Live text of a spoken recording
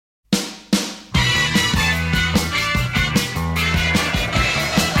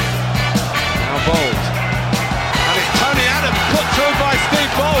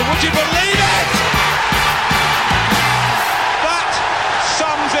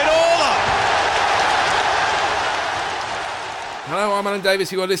I'm Alan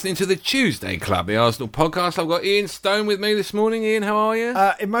Davis. You are listening to the Tuesday Club, the Arsenal podcast. I've got Ian Stone with me this morning. Ian, how are you?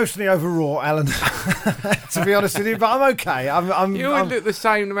 Emotionally overwrought, Alan, to be honest with you, but I'm okay. You would look the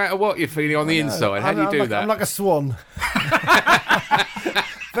same no matter what you're feeling on the inside. How do you do that? I'm like a swan.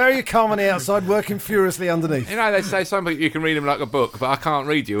 Very calm on the outside, working furiously underneath. You know, they say some people you can read them like a book, but I can't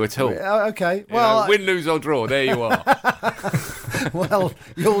read you at all. Okay, well... win, lose or draw, there you are. Well,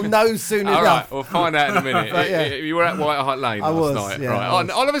 you'll know soon enough. All right, we'll find out in a minute. Yeah. You were at White Hart Lane last night. Yeah, right.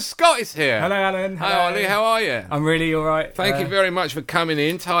 Oliver Scott is here. Hello, Alan. Hi, Ollie, how are you? I'm really all right. Thank you very much for coming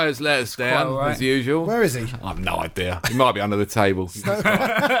in. Tyler's let us down, right. as usual. Where is he? I've no idea. He might be under the table.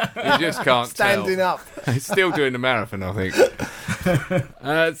 You just can't Standing tell. up. He's still doing the marathon, I think.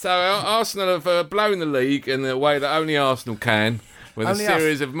 So Arsenal have blown the league in the way that only Arsenal can, with Only a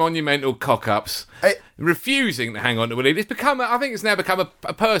series of monumental cock-ups, refusing to hang on to a lead. I think it's now become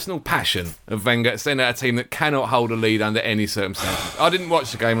a personal passion of Wenger to send out a team that cannot hold a lead under any circumstances. I didn't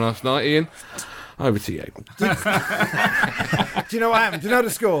watch the game last night, Ian. Over to you. Do you know what happened? Do you know the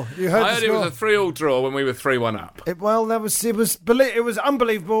score? You heard I the heard score? it was a 3-3 draw when we were 3-1 up. It was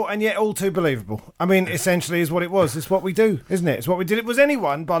unbelievable and yet all too believable. I mean, essentially is what it was. It's what we do, isn't it? It's what we did. Was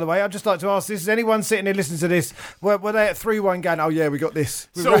anyone, by the way, I'd just like to ask this, is anyone sitting there listening to this, were they at 3-1 going, oh yeah, we got this?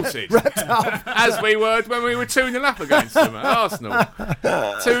 We Sorted. Wrapped up. As we were when we were 2-0 up against them at Arsenal.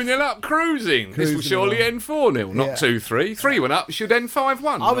 2-0 up, cruising. This will surely end 4-0, not 2-3. 3-1 up should end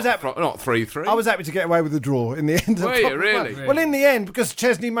 5-1. Not 3-3. I was happy to get away with the draw in the end. Were you, really? Well, in the end, because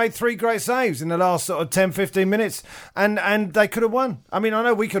Chesney made 3 great saves in the last sort of 10-15 minutes, and they could have won. I mean, I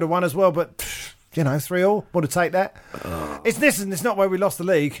know we could have won as well, but... You know, 3-3. Want to take that? It's not where we lost the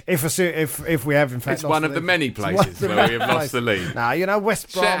league. If we have in fact, it's lost one the of the league. many places where we have lost the league. Nah, you know,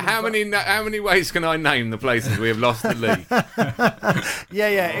 West Brom. How many ways can I name the places we have lost the league?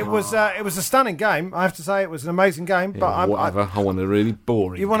 Yeah. It was a stunning game. I have to say, it was an amazing game. But I want a really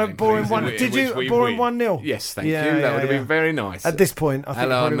boring. You want a game, boring please, one? Did you a boring 1-0? Yes, thank you. That would have been very nice. At this point, I think.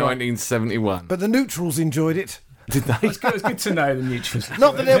 Hello, probably right. 1971. But the neutrals enjoyed it. Did they? It was good to know the neutrals.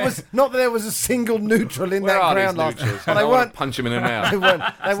 Not that there was a single neutral in Where that are ground these last night. neutrals? Well, I they want weren't. to punch them in the mouth. They weren't.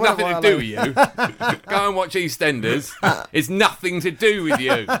 It's nothing to do with you. Go and watch EastEnders. It's nothing to do with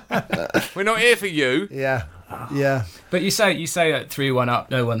you. We're not here for you. Yeah. But you say at 3-1 up,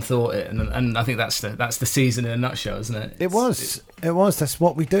 no one thought it, and I think that's the season in a nutshell, isn't it? It was. That's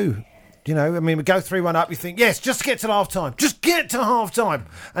what we do. You know, I mean, we go 3-1 up, you think, yes, just get to half-time. Just get to half-time.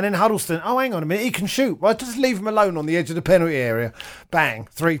 And then Huddleston, oh, hang on a minute, he can shoot. Well, just leave him alone on the edge of the penalty area. Bang,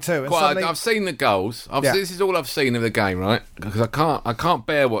 3-2. And suddenly... I've seen the goals. This is all I've seen of the game, right? Because I can't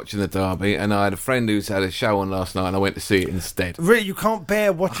bear watching the derby, and I had a friend who's had a show on last night, and I went to see it instead. Really, you can't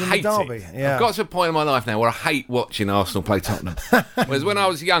bear watching the derby? It. Yeah. I've got to a point in my life now where I hate watching Arsenal play Tottenham. Whereas when I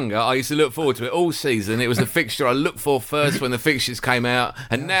was younger, I used to look forward to it all season. It was the fixture I looked for first when the fixtures came out,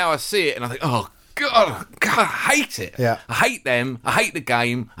 and now I see it, and I think, oh, God, I hate it. Yeah. I hate them. I hate the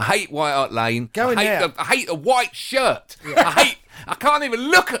game. I hate White Hart Lane. I hate the white shirt. Yeah. I can't even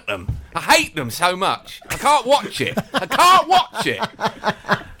look at them. I hate them so much. I can't watch it.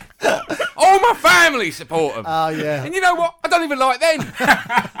 All my family support them. Oh, yeah. And you know what? I don't even like them.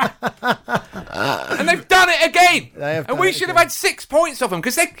 And they've done it again. And we should have had 6 points off them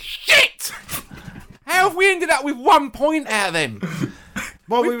because they're shit. How have we ended up with 1 point out of them?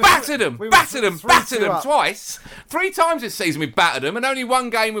 Well, we battered them twice. 3 times this season we battered them, and only 1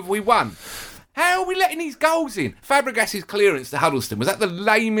 game have we won. How are we letting these goals in? Fabregas's clearance to Huddleston, was that the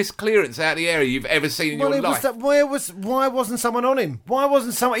lamest clearance out of the area you've ever seen in your life? Why wasn't someone on him? Why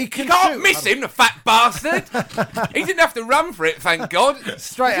wasn't someone... You can't miss him, the fat bastard. He didn't have to run for it, thank God.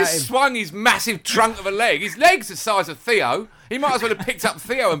 Straight at him. He just swung his massive trunk of a leg. His leg's the size of Theo. He might as well have picked up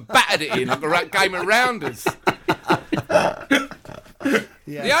Theo and battered it in like a game of rounders.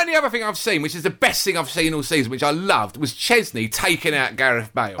 Yeah. The only other thing I've seen, which is the best thing I've seen all season, which I loved, was Chesney taking out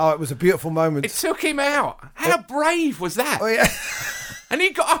Gareth Bale. Oh, it was a beautiful moment. It took him out. How brave was that? Oh, yeah. And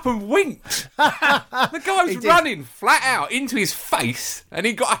he got up and winked. The guy was running flat out into his face, and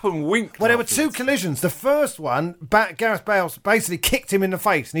he got up and winked. Well, there were 2 collisions. The first one, Gareth Bale basically kicked him in the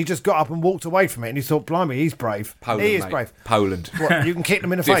face, and he just got up and walked away from it, and he thought, blimey, he's brave. Poland, he is mate. Brave. Poland. What, you can kick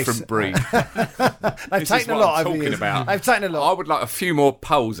them in the face? Different breed. They've taken a lot over the years. They've taken a lot. I would like a few more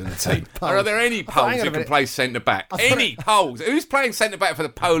Poles in the team. Are there any Poles who can play centre-back? Any Poles? Who's playing centre-back for the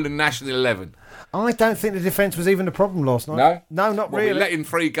Poland national 11? I don't think the defence was even a problem last night. No? No, not really. We let in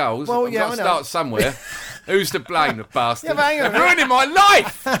 3 goals. Well, I've yeah, got to start somewhere. Who's to blame, the bastard? Yeah, but hang on a They're ruining my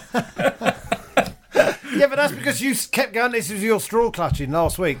life! Yeah, but that's because you kept going. This was your straw clutching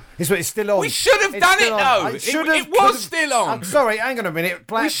last week. It's still on. We should have done it, though. It was still on. I'm sorry, hang on a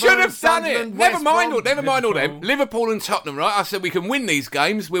minute. We should have done it. Never mind all them. Liverpool. Liverpool and Tottenham, right? I said we can win these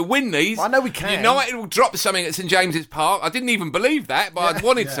games. We'll win these. I know we can. United will drop something at St James's Park. I didn't even believe that, but I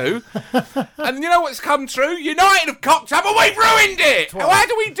wanted to. And you know what's come true? United have cocked up and we've ruined it. How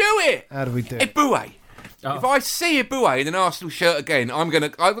do we do it? How do we do it? Eboué. If I see Eboué in an Arsenal shirt again, I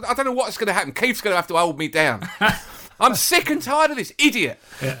don't know what's going to happen. Keith's going to have to hold me down. I'm sick and tired of this idiot.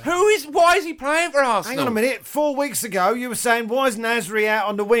 Yeah. Why is he playing for Arsenal? Hang on a minute. 4 weeks ago, you were saying, why is Nasri out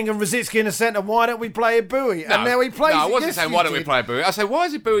on the wing and Rosicky in the centre? Why don't we play Eboué? And now he plays. No, I wasn't saying why don't we play Eboué. I said, why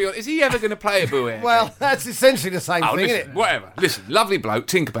is Eboué on? Is he ever going to play Eboué? Well, that's essentially the same thing, listen, isn't it? Whatever. Listen, lovely bloke,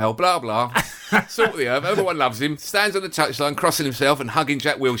 Tinkerbell, blah, blah. Salt of the earth. Everyone loves him. Stands on the touchline, crossing himself and hugging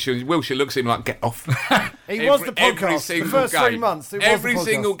Jack Wilshere. Wilshere looks at him like, get off. He was the podcast the first 3 months. Every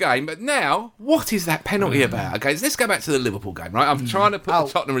single game. But now, what is that penalty about? Okay, let's go back to the Liverpool game, right? I'm trying to put the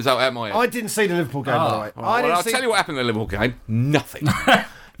Tottenham result out of my head. I didn't see the Liverpool game, by the way. I'll tell you what happened in the Liverpool game. Nothing.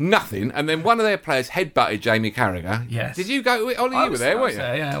 Nothing. And then one of their players headbutted Jamie Carragher. Yes. Did you go? Ollie, you were there, weren't you?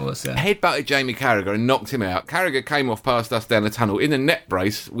 Yeah, I was there. Headbutted Jamie Carragher and knocked him out. Carragher came off past us down the tunnel in a net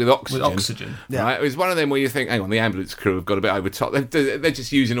brace with oxygen. Yeah. Right? It was one of them where you think, hang on, the ambulance crew have got a bit over top. They're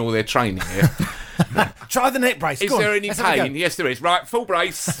just using all their training here. Try the neck brace. Is there any pain? Yes, there is. Right, full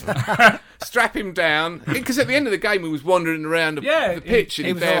brace. Strap him down. Because at the end of the game, he was wandering around the pitch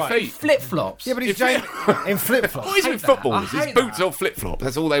in bare feet. Flip-flops. Yeah, but he's in flip-flops. What is with footballers? His boots or flip-flops.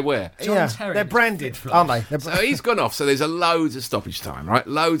 That's all they wear. Yeah, they're branded, aren't they? So he's gone off. So there's loads of stoppage time, right?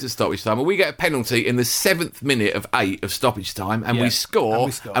 Loads of stoppage time. And we get a penalty in the 7th minute of 8 of stoppage time. And we score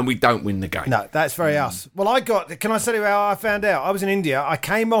and we don't win the game. No, that's very us. Well, can I tell you how I found out? I was in India. I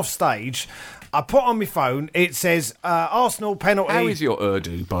came off stage. I put on my phone, it says Arsenal penalty. How is your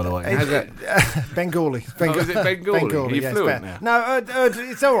Urdu, by the way? How's that? Bengali. Oh, is it Bengali? Are you fluent now? No,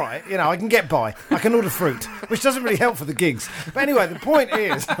 it's all right. You know, I can get by. I can order fruit, which doesn't really help for the gigs. But anyway, the point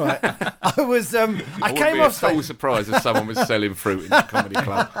is, right, I came off stage. I would be surprised if someone was selling fruit in the comedy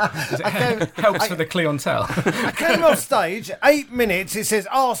club. Helps for the clientele. I came off stage, 8 minutes, it says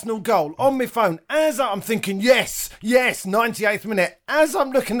Arsenal goal on my phone. As I'm thinking, yes, 98th minute. As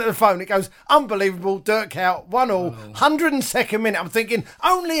I'm looking at the phone, it goes, unbelievable, Dirk out, 1-1, 102nd minute. I'm thinking,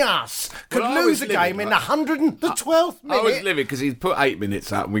 only us could lose a game in the 112th minute. I was livid because he'd put 8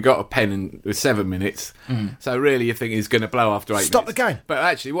 minutes up and we got a pen with 7 minutes. So really you think he's going to blow after 8 minutes. Stop the game. But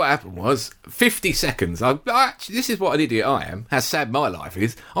actually what happened was 50 seconds. This is what an idiot I am, how sad my life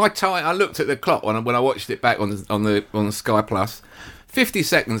is. I looked at the clock when I watched it back on the Sky Plus. 50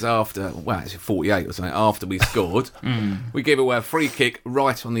 seconds after, well, actually 48 or something, after we scored, we gave away a free kick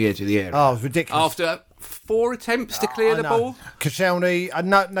right on the edge of the area. Oh, ridiculous. After 4 attempts to clear the ball. Koscielny,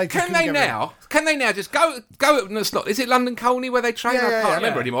 Can they now just go? Is it London Colney where they train? I can't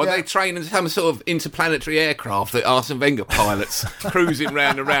remember anymore. Yeah. They train in some sort of interplanetary aircraft that Arsene Wenger pilots, cruising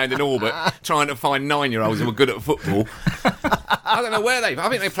round and round in orbit, trying to find 9-year-olds who are good at football. I don't know where I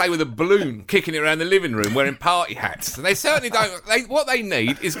think they play with a balloon, kicking it around the living room, wearing party hats. And they certainly don't. What they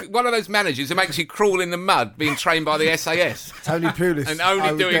need is one of those managers who makes you crawl in the mud, being trained by the SAS. Tony Pulis. And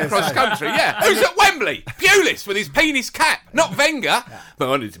only doing cross country. Yeah. Who's at Wembley? Pulis with his penis cap, not Wenger. Yeah.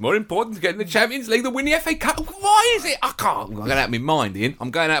 But it's more important to get in the Champions League than win the FA Cup. Why is it? I can't. I'm going out of my mind, Ian.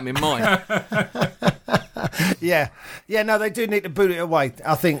 I'm going out of my mind. Yeah. No, they do need to boot it away.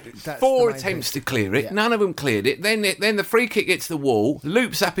 I think that's 4 attempts to clear it. Yeah. None of them cleared it. Then the free kick hits the wall,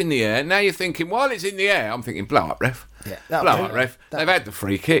 loops up in the air. Now you're thinking, while it's in the air, I'm thinking, blow up, ref. Yeah, blow up, ref. They've had the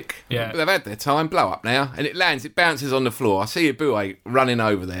free kick. Yeah. They've had their time. Blow up now. And it lands. It bounces on the floor. I see Eboué running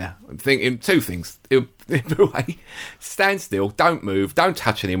over there. I'm thinking 2 things. Eboué, stand still. Don't move. Don't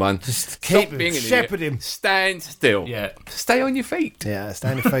touch anyone. Just keep him. Shepherd him. Stand still. Yeah. Stay on your feet. Yeah,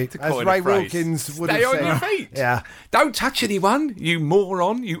 stay on your feet. As Ray Wilkins would have said. Stay on your feet. Yeah. Don't touch anyone, you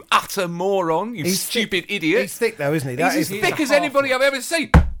moron. You utter moron. You stupid idiot. He's thick, though, isn't he? He's as thick as anybody I've ever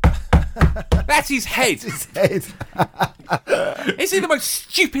seen. That's his head. Is he the most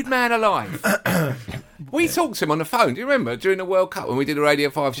stupid man alive? We talked to him on the phone. Do you remember during the World Cup when we did a Radio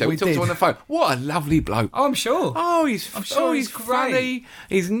 5 show? We talked to him on the phone. What a lovely bloke. Oh, I'm sure. Oh, he's funny.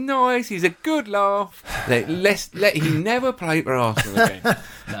 He's nice. He's a good laugh. Let he never play for Arsenal again. No.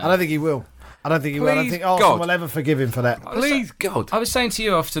 I don't think he will. I don't think he will. I don't think Arsenal will ever forgive him for that. Please, God. I was saying to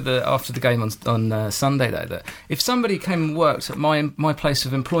you after the game on Sunday, though, that if somebody came and worked at my place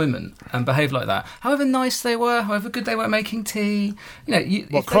of employment and behaved like that, however nice they were, however good they were at making tea,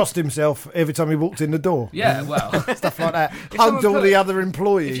 crossed himself every time he walked in the door. Yeah, well, stuff like that. Hugged all the other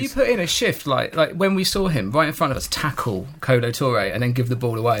employees. If you put in a shift like when we saw him right in front of us tackle Kolo Touré and then give the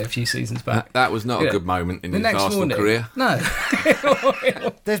ball away a few seasons back, that was not a good moment in his Arsenal career. No.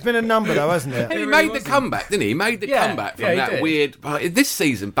 There's been a number though, hasn't there? He made the comeback, didn't he? He made the comeback from that weird. This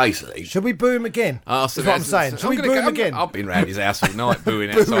season, basically. Should we boo him again? That's what I'm saying. Should we boo him again? I've been round his house all night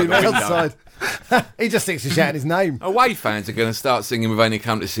booing outside the window. He just thinks of shouting his name. Away fans are going to start singing "We've only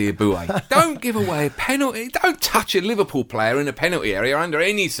come to see a Boué." Don't give away a penalty. Don't touch a Liverpool player in a penalty area under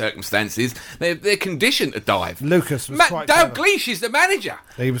any circumstances. They're conditioned to dive. Lucas was quite Dalglish is the manager.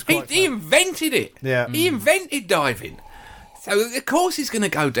 He was quite He invented it. Yeah. He invented diving. So, of course, he's going to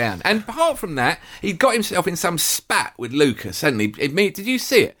go down. And apart from that, he got himself in some spat with Lucas, hadn't he? Did you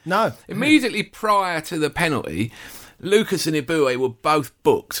see it? No. Immediately prior to the penalty, Lucas and Iboué were both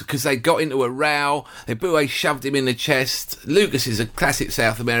booked because they got into a row. Iboué shoved him in the chest. Lucas is a classic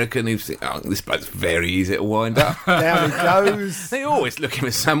South American. He was thinking, this bloke's very easy to wind up. Down he goes. They always looking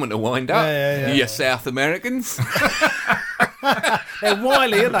for someone to wind up. Yeah. You South Americans. They're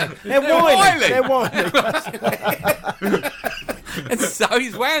wily, aren't they? They're wily. And so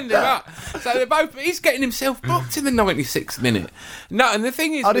he's wound him up. So he's getting himself booked in the 96th minute. No, and the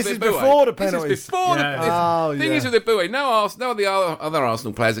thing is, this is before the penalties. This is before the thing is with Iboué. No of the other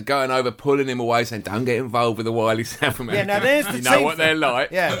Arsenal players are going over, pulling him away, saying, "Don't get involved with the wily South American." Yeah, now there's the you know what they're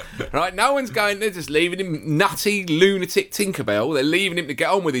like. Yeah, right. No one's going. They're just leaving him nutty, lunatic Tinkerbell. They're leaving him to get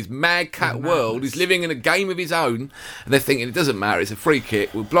on with his mad cat world. He's living in a game of his own, and they're thinking it doesn't matter. It's a free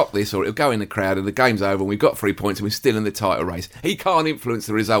kick. We'll block this, or it'll go in the crowd, and the game's over, and we've got 3 points, and we're still in the title race. He can't influence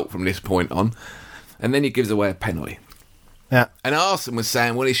the result from this point on, and then he gives away a penalty. Yeah. And Arsene was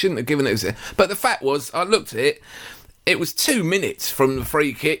saying, well, he shouldn't have given it. But the fact was, I looked at it, it was 2 minutes from the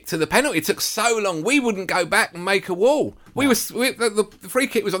free kick to the penalty. It took so long, we wouldn't go back and make a wall. The free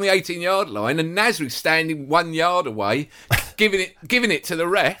kick was on the 18-yard line, and Nasri's standing 1 yard away, giving it to the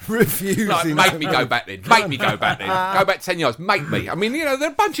ref. Refusing. Like, make me go back then. Make me go back then. Go back 10 yards. Make me. I mean, they're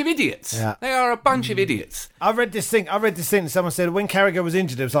a bunch of idiots. Yeah. They are a bunch of idiots. I read this thing. And someone said when Carragher was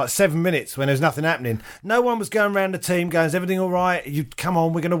injured, it was like 7 minutes when there was nothing happening. No one was going around the team going, "Is everything all right? You come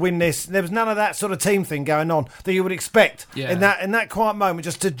on, we're going to win this." There was none of that sort of team thing going on that you would expect in that quiet moment,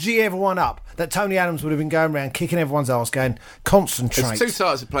 just to G everyone up. That Tony Adams would have been going around kicking everyone's arse, going, "Concentrate." There's 2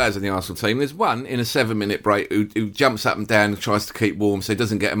 types of players in the Arsenal team. There's one in a 7-minute break who jumps up and down and tries to keep warm so he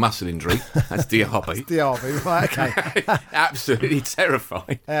doesn't get a muscle injury. That's Diaby. Diaby, right, okay. Absolutely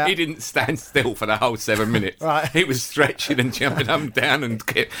terrified. Yeah. He didn't stand still for the whole 7 minutes. Right. He was stretching and jumping up and down, and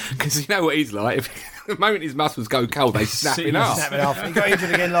because you know what he's like. The moment his muscles go cold, they snap him off. He got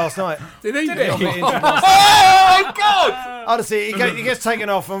injured again last night. Did he? Oh, God! Honestly, he gets taken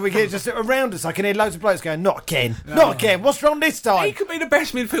off, and we get just around us. I can hear loads of blokes going, "Not again, not again. What's wrong this time?" He could be the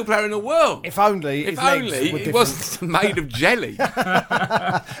best midfield player in the world. If only he wasn't made of jelly.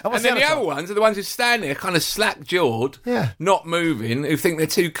 And then the other ones are the ones who stand there kind of slack-jawed, not moving, who think they're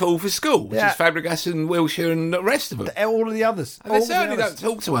too cool for school, which is Fabregas and Wilshere and the rest of them. All of the others. And they certainly don't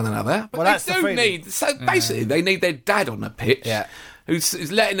talk to one another. But they do need... So basically, they need their dad on the pitch,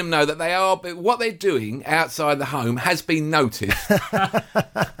 who's letting them know that what they're doing outside the home has been noticed,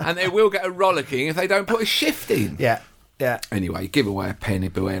 and they will get a rollicking if they don't put a shift in. Yeah. Anyway, give away a pen,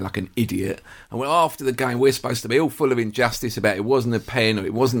 Iboué, like an idiot. And after the game, we're supposed to be all full of injustice about it wasn't a pen, or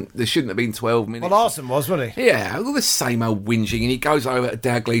there shouldn't have been 12 minutes. Well, Arsene was, wasn't he? Yeah, all the same old whinging, and he goes over to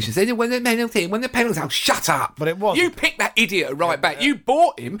Dalglish and says, when the penalty, oh, shut up. But it was. You picked that idiot right back. You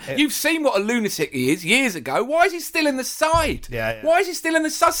bought him. You've seen what a lunatic he is years ago. Why is he still in the side? Why is he still in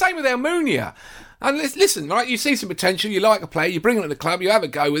the side? Same with Almunia. And listen, right, you see some potential, you like a player, you bring him to the club, you have a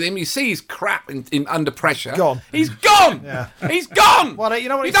go with him, you see his crap in under pressure. Gone. He's gone! He's gone! Well, you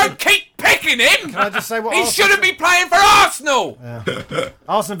know what you don't keep picking him! Can I just say what he shouldn't be playing for Arsenal!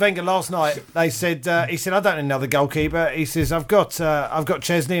 Arsene Wenger last night, they said, he said, "I don't need another goalkeeper." He says, I've got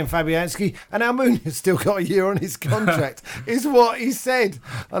Chesney and Fabianski, and Almunia's still got a year on his contract, is what he said.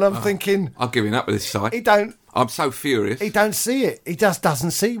 And I'm thinking... I'm giving up with this side. He don't... I'm so furious. He don't see it. He just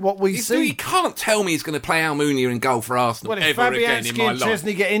doesn't see what we see. He can't tell me he's going to play Almunia in goal for Arsenal ever again in my life. Well, if Fabianski and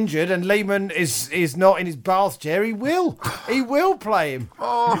Chesney get injured and Lehmann is not in his bath chair, he will. He will play him.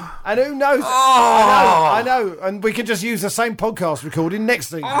 And who knows? I know. And we can just use the same podcast recording next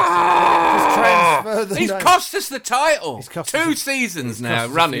season. Just transfer the He's name. cost us the title. He's cost 2 seasons now us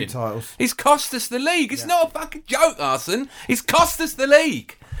running. 2 titles. He's cost us the league. It's not a fucking joke, Arsene. He's cost us the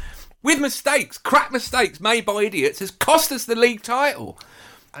league. with mistakes, crap mistakes made by idiots, has cost us the league title.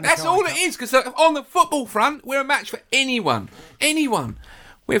 And That's all it is, because on the football front, we're a match for anyone. Anyone.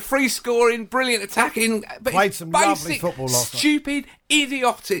 We're free scoring, brilliant attacking, but Played it's some lovely basic, football last night. stupid,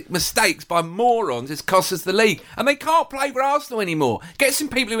 idiotic mistakes by morons has cost us the league. And they can't play for Arsenal anymore. Get some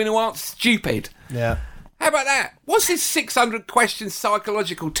people who aren't stupid. Yeah. How about that? What's this 600 question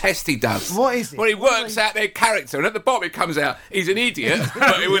psychological test he does? What is it? Where he works out their character, and at the bottom it comes out, he's an idiot,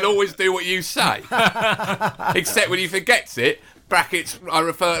 but he will always do what you say. Except when he forgets it, brackets, I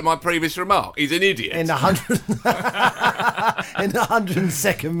refer to my previous remark, he's an idiot. In the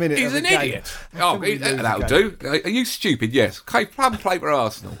 102nd minute. He's of an the game. idiot. Oh, that'll do. Are you stupid? Yes. Okay, play for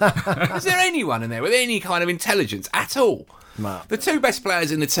Arsenal. Is there anyone in there with any kind of intelligence at all? No. The two best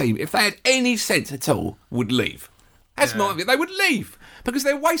players in the team, if they had any sense at all, would leave. That's my view. They would leave. Because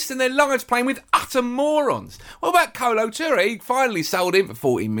they're wasting their lives playing with utter morons. What about Kolo Touré? He finally sold him for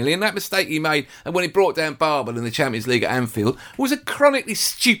 14 million. That mistake he made, and when he brought down Barbel in the Champions League at Anfield, was a chronically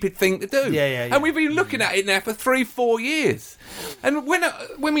stupid thing to do. Yeah. And we've been looking at it now for 3-4 years. And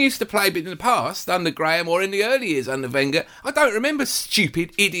when we used to play in the past, under Graham, or in the early years under Wenger, I don't remember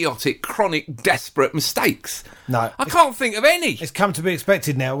stupid, idiotic, chronic, desperate mistakes. No. I can't think of any. It's come to be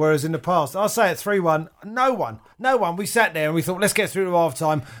expected now, whereas in the past, I'll say at 3-1, no one. We sat there and we thought, let's get through to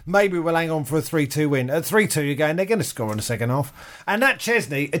half-time. Maybe we'll hang on for a 3-2 win. At 3-2, you're going, they're going to score in the second half. And that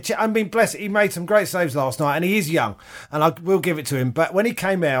Chesney, I mean, bless it, he made some great saves last night, and he is young, and I will give it to him. But when he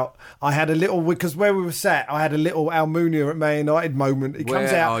came out, I had a little, because where we were sat, I had a little Almunia at Man United moment. He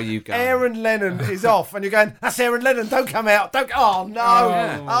comes out, are you going? Aaron Lennon is off, and you're going, that's Aaron Lennon, don't come out. Oh,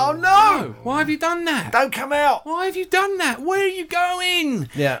 no. Oh, no. Why have you done that? Don't come out. Why have you done that? Where are you going?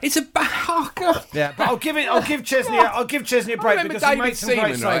 Yeah. It's a oh God. Yeah, but I'll give Chesney a break because he made some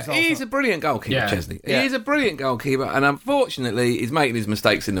great saves last He's night. a brilliant goalkeeper, Chesney. He is a brilliant goalkeeper, and unfortunately, he's making his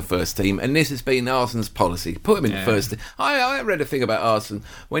mistakes in the first team, and this has been Arsenal's policy. Put him in the first team. I read a thing about Arsenal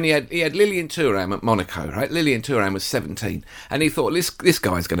when he had Lilian Thuram at Monaco, right? Lilian Thuram was 17, and he thought, this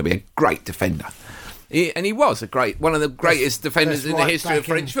guy's going to be a great defender. And he was one of the greatest defenders in the history of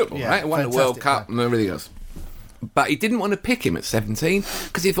French football, right? Won the World Cup and everything else. But he didn't want to pick him at 17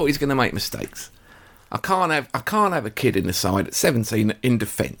 because he thought he was going to make mistakes. I can't have a kid in the side at 17 in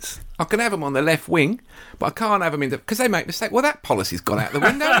defence. I can have him on the left wing, but I can't have him in because they make mistakes. Well, that policy's gone out the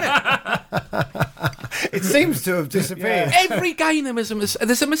window, hasn't it? It seems to have disappeared. Every game there's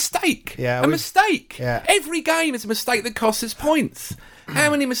a mistake. Yeah, a mistake. Yeah. Every game is a mistake that costs us points. How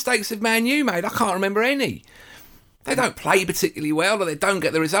many mistakes have Man U made? I can't remember any. They don't play particularly well, or they don't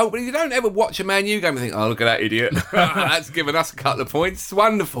get the result. But you don't ever watch a Man U game and think, "Oh, look at that idiot! That's given us a couple of points. It's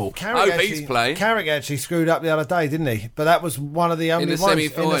wonderful." He's playing. Carrick actually screwed up the other day, didn't he? But that was one of the only ones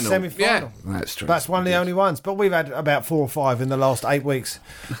in the semi-final. Yeah, that's true. That's one of the only ones. But we've had about 4 or 5 in the last 8 weeks.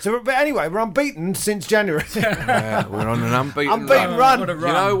 So, but anyway, we're unbeaten since January. We're on an unbeaten run. You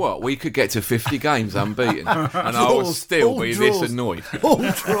know what? We could get to 50 games unbeaten, and I would still be this annoyed. All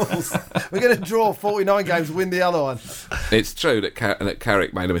draws. We're going to draw 49 games, win the other one. It's true that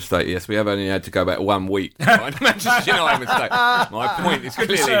Carrick made a mistake. Yes, we have only had to go back 1 week to find Manchester United mistake. My point is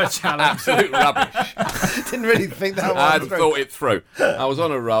clearly absolute rubbish. Didn't really think that one. I hadn't thought it through. I was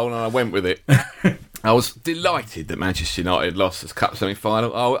on a roll and I went with it. I was delighted that Manchester United lost this cup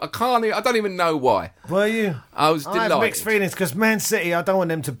semi-final. I don't even know why. Were you? I was delighted. I have mixed feelings because Man City, I don't want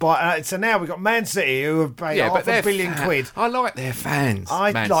them to buy. So now we've got Man City who have paid £500 million. I like their fans.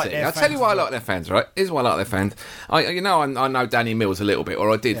 I'll tell you why I like their fans, right? Here's why I like their fans. I know Danny Mills a little bit,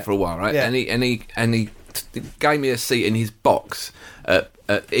 or I did for a while, right? Yeah. And he gave me a seat in his box at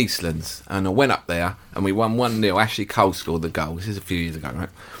Eastlands, and I went up there and we won 1-0. Ashley Cole scored the goal. This is a few years ago, right?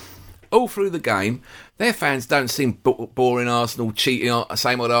 All through the game, their fans don't seem boring Arsenal, cheating,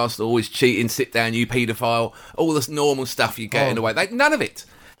 same old Arsenal, always cheating, sit down, you paedophile, all this normal stuff you get in the way. None of it.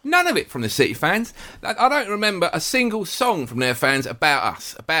 None of it from the City fans. I don't remember a single song from their fans about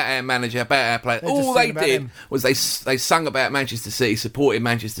us, about our manager, about our players. All they did was they sung about Manchester City, supported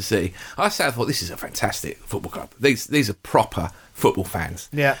Manchester City. I thought, this is a fantastic football club. These are proper football fans.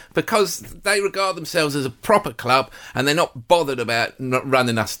 Yeah. Because they regard themselves as a proper club and they're not bothered about not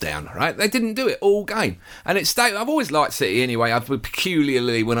running us down, right? They didn't do it all game. And I've always liked City anyway.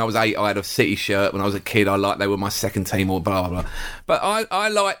 Peculiarly, when I was 8, I had a City shirt. When I was a kid, they were my second team or blah, blah, blah. But I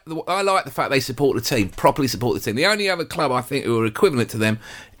like the fact they support the team, properly support the team. The only other club I think who are equivalent to them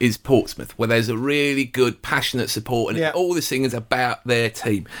is Portsmouth, where there's a really good, passionate support and all the singers about their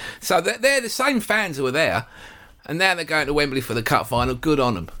team. So they're the same fans who are there. And now they're going to Wembley for the cup final. Good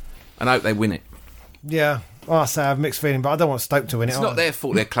on them. And I hope they win it. Yeah. I say I have mixed feeling, but I don't want Stoke to win it. It's not their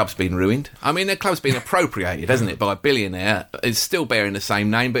fault their club's been ruined. I mean, their club's been appropriated, hasn't it, by a billionaire. It's still bearing the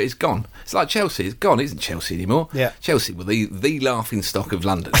same name, but it's gone. It's like Chelsea. It's gone. It isn't Chelsea anymore. Yeah. Chelsea were the laughing stock of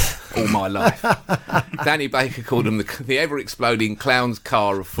London all my life. Danny Baker called them the ever-exploding clown's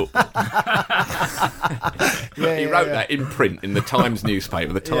car of football. He wrote that in print in the Times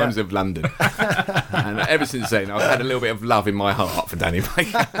newspaper, the Times of London. And ever since then, I've had a little bit of love in my heart for Danny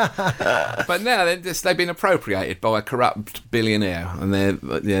Baker. But now they've been appropriated by a corrupt billionaire, and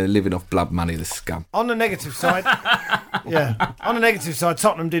they're living off blood money, the scum. On the negative side,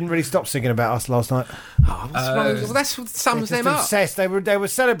 Tottenham didn't really stop singing about us last night. Oh, what's wrong? Well, that's what sums them up. Obsessed. They were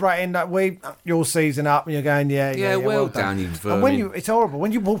celebrating that your season up, and you're going, well done, you vermin. And when it's horrible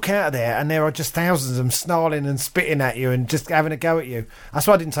when you walk out of there and there are just thousands of them snarling and spitting at you and just having a go at you. That's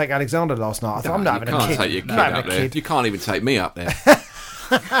why I didn't take Alexander last night. I thought, I'm not having a kid. You can't take your kid up there. You can't even take me up there.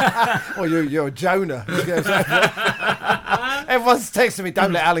 Well, you're a Jonah. Everyone's texting me,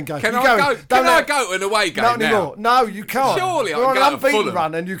 don't let Alan go. Can I go to an away game not now? Anymore. No, you can't. Surely I We're can on go an to unbeaten Fulham.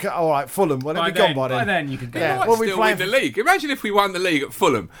 run and you can... All right, Fulham. Well, it'll be gone by then. By then you could go. Yeah. Well, we still win the league. Imagine if we won the league at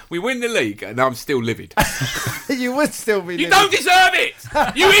Fulham. We win the league and I'm still livid. You would still be You living. don't deserve it!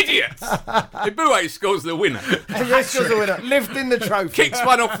 You idiots! Ibue scores the winner. And yes, scores the winner. Lifting the trophy. Kicks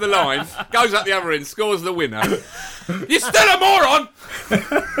one off the line, goes up the other end, scores the winner. You're still a moron!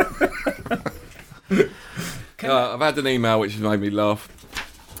 I've had an email which has made me laugh.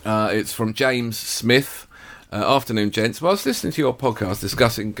 It's from James Smith. Afternoon, gents. Well, I was listening to your podcast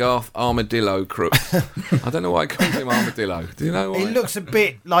discussing Garth Armadillo Crooks. I don't know why I called him Armadillo. Do you know why? He looks a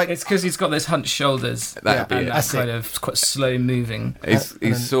bit like... It's because he's got those hunched shoulders. That'd be and it. that's kind of quite slow moving.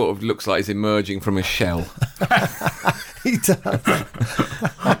 He sort of looks like he's emerging from a shell. He does.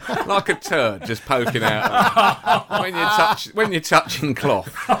 Like a turd just poking out when you're touching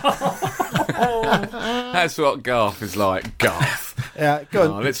cloth. That's what Garth is like. Garth. Yeah,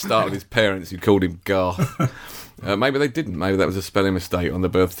 go on. Let's start with his parents who called him Garth. Maybe they didn't. Maybe that was a spelling mistake on the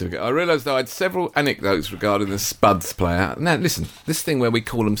birth certificate. I realised I had several anecdotes regarding the Spuds player. Now, listen, this thing where we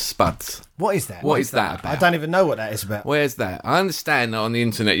call them Spuds. What is that? What is that about? I don't even know what that is about. Where's that? I understand that on the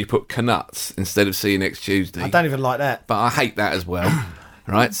internet you put Canuts instead of See You Next Tuesday. I don't even like that. But I hate that as well.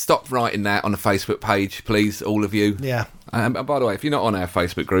 Right? Stop writing that on a Facebook page, please, all of you. Yeah. And by the way, if you're not on our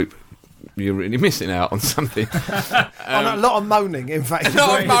Facebook group, you're really missing out on something. On a lot of moaning, in fact.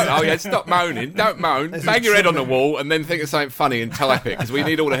 Stop moaning. Don't moan. Bang your head on the wall and then think of something funny and type it, because we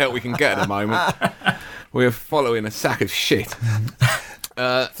need all the help we can get at the moment. We're following a sack of shit.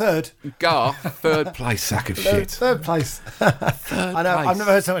 Third. Garth, third place sack of shit. Third place. I know. I've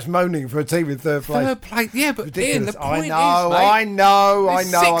never heard so much moaning for a team in third place. Third place, yeah, but Ian, the point I know. There's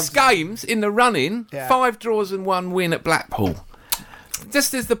 6 games in the running, Yeah. 5 draws and 1 win at Blackpool.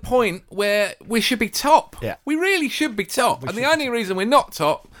 Just as the point where we should be top. Yeah. We really should be top. And the only reason we're not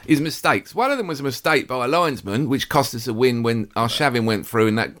top is mistakes. One of them was a mistake by a linesman, which cost us a win when Arshavin went through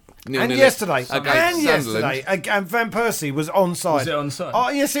in that... And yesterday, and Van Persie was onside. Was it onside? Oh,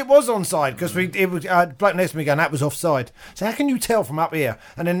 yes, it was onside, because bloke next to me going, that was offside. So how can you tell from up here?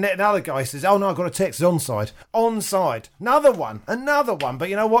 And then another guy says, oh no, I got a text, it's onside. Onside. Another one. But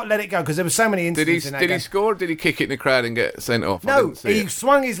you know what? Let it go, because there were so many incidents in that Did game. he score, or did he kick it in the crowd and get sent off? No, he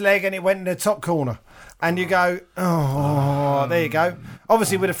swung his leg and it went in the top corner. And you go, oh, there you go.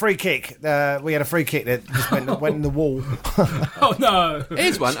 Obviously, with a free kick, we had a free kick that just went in the wall. Oh, no.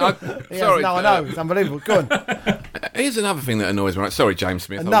 Here's one. Sorry. No, I know. It's unbelievable. Go on. Here's another thing that annoys me. Right? Sorry, James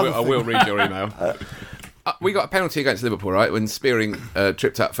Smith. I will read your email. We got a penalty against Liverpool, right, when Spearing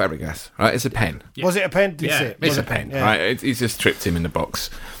tripped up Fabregas, right? It's a pen. Yeah. Was it a pen? Did you see it? It's a pen, yeah. right? He's just tripped him in the box.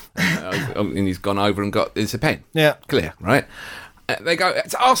 And he's gone over and it's a pen. Yeah. Clear, right? They go,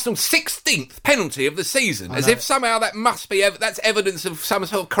 it's Arsenal's 16th penalty of the season, as if somehow that must be that's evidence of some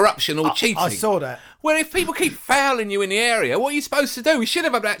sort of corruption or cheating. I saw that. Well, if people keep fouling you in the area, what are you supposed to do? We should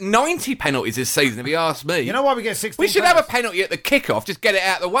have about 90 penalties this season, if you ask me. You know why we get 16? We should have a penalty at the kick-off, just get it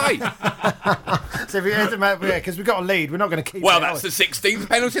out of the way. So because we've got a lead, we're not going to keep it. Well, that's the 16th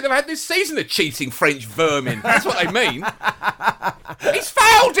penalty they've had this season, the cheating French vermin. That's what they mean. He's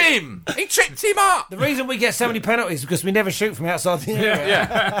fouled him! He tripped him up! The reason we get so many penalties is because we never shoot from outside the area.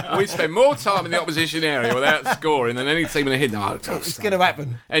 Yeah. We spend more time in the opposition area without scoring than any team in the hidden. It's going to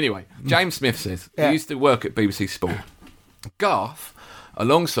happen. Anyway, James Smith says, he used to work at BBC Sport. Garth,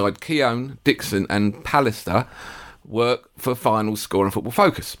 alongside Keown, Dixon and Pallister, work for Final Score and Football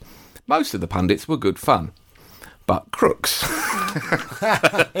Focus. Most of the pundits were good fun. But Crooks,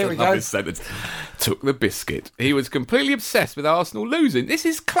 Here we love go. this sentence, took the biscuit. He was completely obsessed with Arsenal losing. This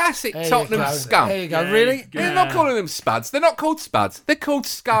is classic There you Tottenham go. scum. There you go. Really? They're not calling them spuds. They're not called spuds. They're called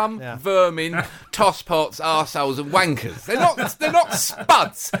scum, Yeah. vermin, tosspots, arseholes and wankers. They're not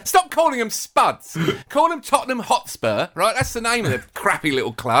spuds. Stop calling them spuds. Call them Tottenham Hotspur, right? That's the name of the crappy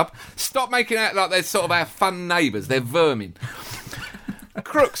little club. Stop making out like they're sort of our fun neighbours. They're vermin.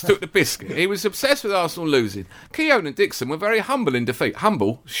 Crooks took the biscuit. He was obsessed with Arsenal losing. Keown and Dixon were very humble in defeat.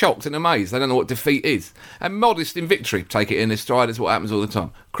 Humble, shocked and amazed. They don't know what defeat is. And modest in victory. Take it in their stride. It's what happens all the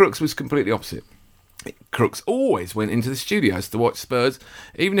time. Crooks was completely opposite. Crooks always went into the studios to watch Spurs,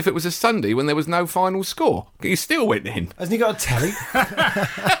 even if it was a Sunday when there was no final score. He still went in. Hasn't he got a telly?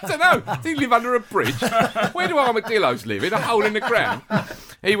 I don't know. Does he live under a bridge? Where do armadillos live? In a hole in the ground?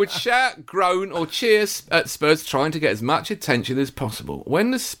 He would shout, groan, or cheer at Spurs, trying to get as much attention as possible. When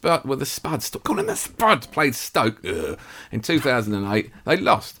the Spuds, stop calling them the Spuds, played Stoke in 2008, they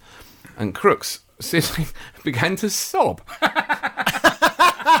lost. And Crooks seriously began to sob.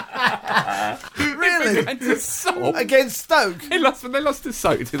 Really? Began to sob. Against Stoke? They lost to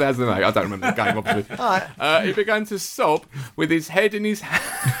Stoke in 2008. I don't remember the game, obviously. He began to sob with his head in his hand.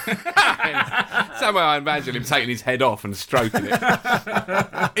 Somehow I imagine him taking his head off and stroking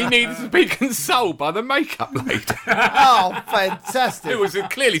it. He needed to be consoled by the makeup lady. Oh, fantastic. It was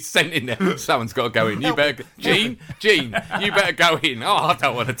clearly sent in there. Someone's got to go in. You better... Gene, you better go in. Oh, I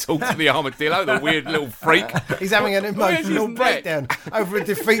don't want to talk to the armadillo, the weird little freak. He's having an Where's his emotional neck? breakdown over a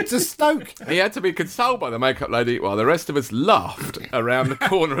defeat to Stoke. He had to be consoled by the makeup lady while the rest of us laughed around the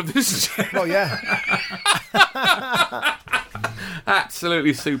corner of the studio. Well, yeah.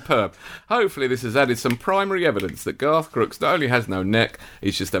 Absolutely superb. Hopefully this has added some primary evidence that Garth Crooks not only has no neck,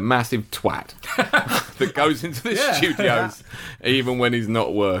 he's just a massive twat that goes into the studios even when he's not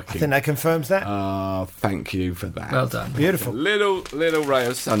I working. think that confirms that. Thank you for that. Well done. Beautiful. Little ray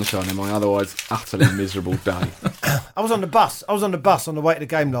of sunshine in my otherwise utterly miserable day. I was on the bus on the way to the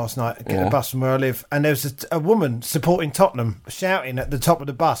game last night, getting a bus from where I live, and there was a woman supporting Tottenham shouting at the top of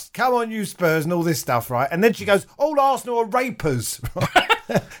the bus, "Come on, you Spurs," and all this stuff, right? And then she goes, "All Arsenal are rapers,"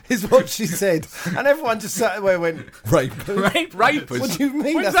 is what she said. And everyone just sat there and went, "Rapers? Rapers? What do you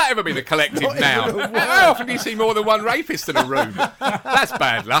mean? When's that ever been a collective not noun? even a word. How often do you see more than one rapist in a room? That's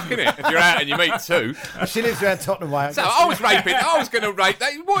bad luck, isn't it? If you're out and you meet two. She lives around Tottenham Way. So I was raping. I was going to rape.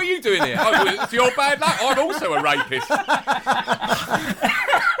 What are you doing here? Oh, well, it's your bad luck. I'm also a rapist.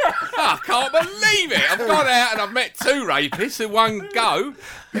 I can't believe it. I've gone out and I've met two rapists in one go.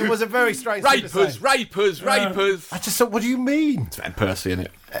 It was a very strange thing to say. Rapers. I just thought, what do you mean? It's Van Persie, isn't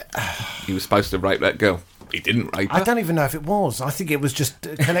it? He was supposed to rape that girl. He didn't rape her. I don't even know if it was. I think it was just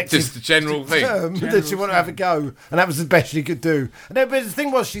a collective Just a general thing. term that she wanted to have a go, and that was the best she could do. And then, but the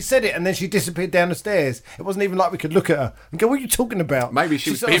thing was, she said it, and then she disappeared down the stairs. It wasn't even like we could look at her and go, "What are you talking about?" Maybe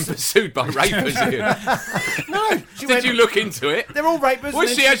she was sort being of- pursued by rapers here. No, she Did went, you look into it? They're all rapers. Was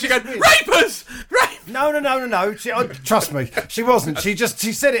and she then actually going, disappeared. rapers? No. She, trust me, she wasn't. She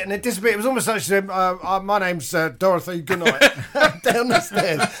said it and it disappeared. It was almost like she said, "My name's Dorothy. Good night." Down the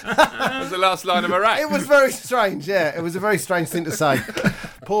stairs. That was the last line of her act. It was very strange. Yeah, it was a very strange thing to say.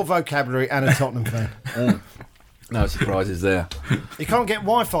 Poor vocabulary and a Tottenham fan. No surprises there. You can't get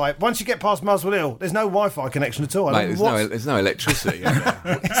Wi-Fi. Once you get past Muswell Hill, there's no Wi-Fi connection at all. I Mate, don't know there's no electricity. Is there?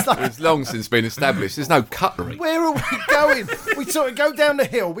 It's like, It's long since been established. There's no cutlery. where are we going? We sort of go down the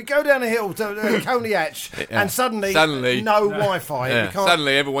hill. We go down the hill to Coney Hatch, and suddenly no Wi-Fi. Yeah. You can't,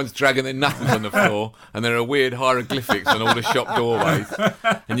 Suddenly everyone's dragging their knuckles on the floor and there are weird hieroglyphics on all the shop doorways.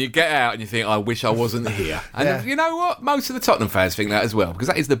 And you get out and you think, I wish I wasn't here. And Yeah. you know what? Most of the Tottenham fans think that as well, because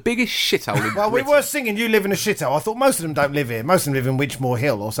that is the biggest shithole in well, we Britain. were singing "You Live in a Shithole." I thought most of them don't live here. Most of them live in Winchmore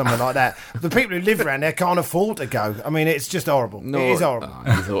Hill or something like that. The people who live around there can't afford to go. I mean, it's just horrible. It is horrible.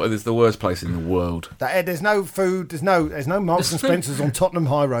 It's the worst place in the world. There's no food. There's no Marks and Spencers on Tottenham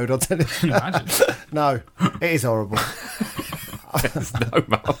High Road. I'll tell you. Imagine. No, it is horrible. There's no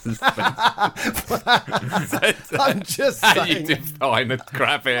Marks and Spencer. I'm just How you saying. define a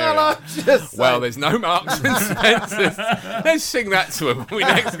crap area. Well, I'm just Well, saying. there's no Marks and Spencers. Let's sing that to them when we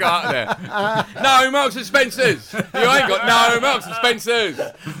next go out there. No Marks and Spencers. You ain't got no Marks and Spencers.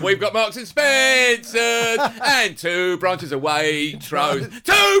 We've got Marks and Spencers and 2 branches of Waitrose.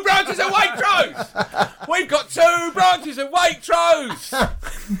 2 branches of Waitrose. We've got 2 branches of Waitrose.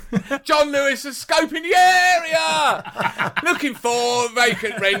 John Lewis is scoping the area, looking for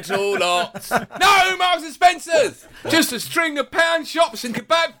vacant rental lots. No Marks and Spencers. Just a string of pound shops and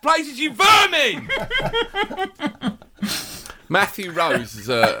kebab places, you vermin! Matthew Rose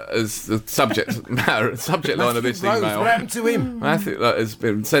as the subject line of this Rose, email. what happened to him? Matthew has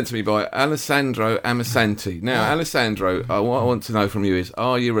been sent to me by Alessandro Amasanti. Now, Alessandro, what I want to know from you is: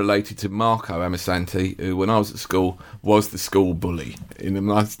 are you related to Marco Amasanti, who, when I was at school, was the school bully in a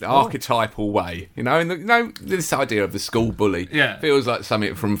nice archetypal way? You know, this idea of the school bully feels like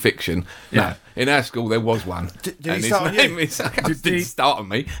something from fiction. Yeah. No, in our school there was one. Did he start on you? Didn't start on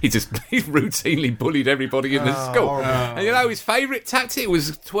me. He routinely bullied everybody in the school. horrible. And you know, his favourite tactic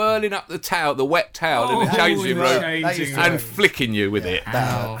was twirling up the wet towel in the changing room and flicking you with it.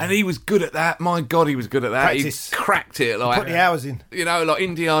 Ow. And he was good at that. My God, he was good at that. Practice. He cracked it like Put the hours in. you know, like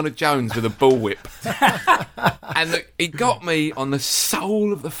Indiana Jones with a bullwhip. And he got me on the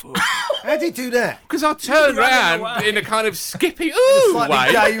sole of the foot. How did he do that? Because I turned running round away. in a kind of skippy ooh slightly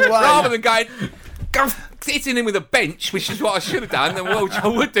way, gay way. rather than going, go hitting him with a bench, which is what I should have done, and which I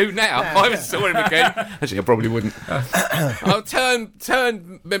would do now if I ever saw him again. Actually, I probably wouldn't. I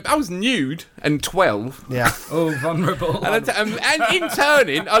I was nude and 12. Yeah. Oh, vulnerable. And in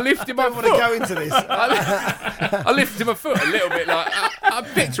turning, I lifted my I want to foot. go into this. I lifted my foot a little bit like I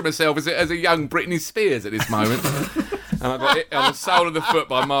picture myself as a young Britney Spears at this moment. And I got hit on the sole of the foot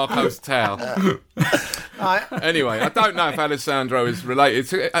by Marco's towel. Right. Anyway, I don't know if Alessandro is related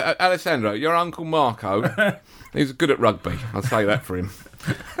to Alessandro. Your uncle Marco, he's good at rugby. I'll say that for him.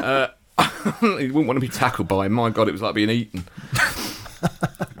 He wouldn't want to be tackled by him. My God, it was like being eaten.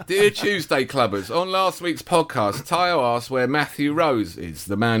 Dear Tuesday Clubbers, on last week's podcast, Tayo asked where Matthew Rose is,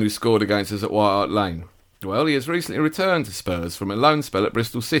 the man who scored against us at White Hart Lane. Well, he has recently returned to Spurs from a loan spell at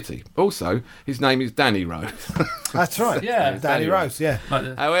Bristol City. Also, his name is Danny Rose. That's right. Yeah. Danny Rose, yeah.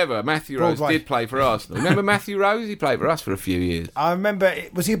 However, Matthew Rose Broadway. did play for Arsenal. Remember Matthew Rose? He played for us for a few years. I remember,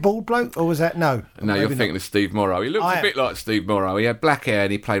 was he a bald bloke or was that? No. No, you're Maybe thinking of Steve Morrow. He looked a bit like Steve Morrow. He had black hair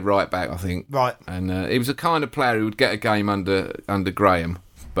and he played right back, I think. Right. And he was the kind of player who would get a game under Graham,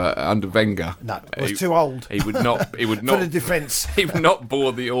 but under Wenger, No, was too old. He would not. He would For the not. defence. He would not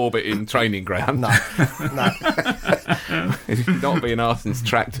bore the orbit in training ground. No. No. He would not be an Arsenal's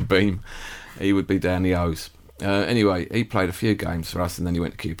tractor beam. He would be down the O's. Anyway, he played a few games for us and then he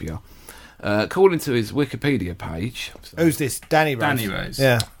went to QPR. According to his Wikipedia page... Who's this? Danny Rose? Danny Rose.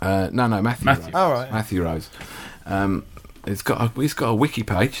 Yeah. No, Matthew Rose. Oh, right. Matthew Rose. He's got a wiki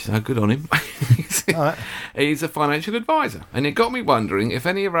page, so good on him. Right. He's a financial advisor, and it got me wondering if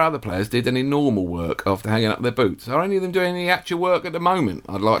any of our other players did any normal work after hanging up their boots. Are any of them doing any actual work at the moment?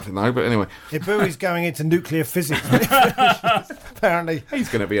 I'd like to know, but anyway. Ibui's going into nuclear physics. Apparently. He's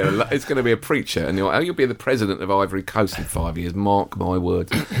going to be a preacher, and you'll be the president of Ivory Coast in 5 years. Mark my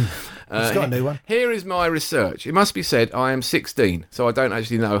words. He's got a new one. Here is my research. It must be said I am 16, so I don't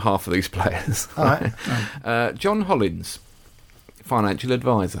actually know half of these players. All right. John Hollins, financial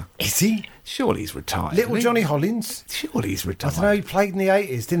advisor. Is he? Surely he's retired. Little isn't he? Johnny Hollins? Surely he's I retired. don't know, he played in the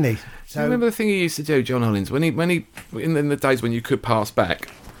 80s, didn't he? Do you remember the thing he used to do, John Hollins, when he in the days when you could pass back,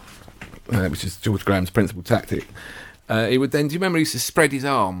 which is George Graham's principal tactic, he would then, do you remember he used to spread his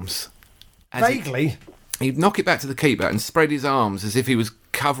arms? Vaguely. He'd knock it back to the keeper and spread his arms as if he was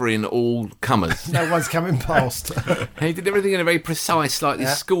covering all comers. No one's coming past. He did everything in a very precise, slightly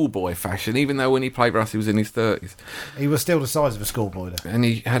schoolboy fashion, even though when he played for us he was in his 30s. He was still the size of a schoolboy, though. And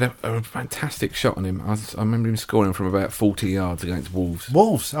he had a fantastic shot on him. I remember him scoring from about 40 yards against Wolves.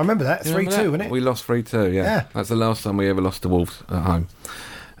 Wolves, I remember that. Do you 3-2, remember that? wasn't it? We lost 3-2, yeah. That's the last time we ever lost to Wolves at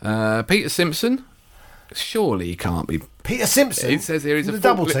home. Peter Simpson, surely he can't be. Peter Simpson? It says here he's the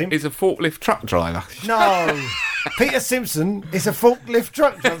double team? He's a forklift truck driver. No. Peter Simpson is a forklift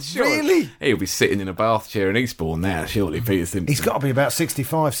truck driver. Surely. Really? He'll be sitting in a bath chair in Eastbourne now, surely, Peter Simpson. He's got to be about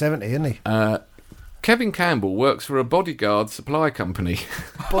 65, 70, isn't he? Kevin Campbell works for a bodyguard supply company.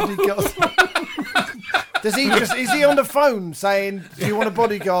 Bodyguard. Is he on the phone saying, do you want a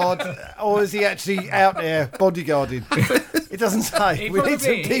bodyguard? Or is he actually out there bodyguarding? It doesn't say. We need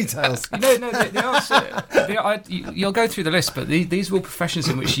some details. No, the answer. You'll go through the list, but these are all professions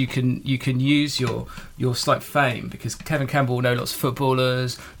in which you can use your slight fame, because Kevin Campbell will know lots of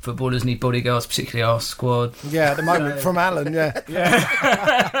footballers. Footballers need bodyguards, particularly our squad. Yeah, at the moment, from Alan, yeah.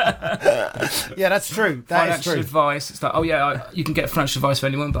 Yeah, that's true. That is Financial true. advice. It's like, you can get financial advice for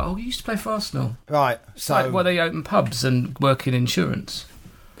anyone, but you used to play for Arsenal. Right, so... They open pubs and work in insurance.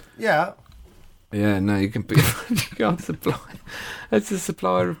 Yeah. Yeah, no, you can be a bodyguard supplier. That's a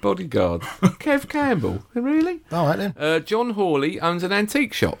supplier of bodyguards. Kev Campbell, really? All right, then. John Hawley owns an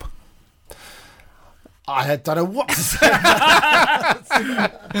antique shop. I don't know what to say.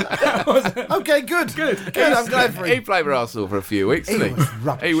 Okay, good. I'm glad for He him. played for Arsenal for a few weeks, didn't he? was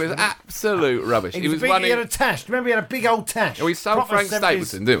rubbish, He was absolute rubbish. He had a tash. Remember, he had a big old tash. We sold Proper Frank 70s.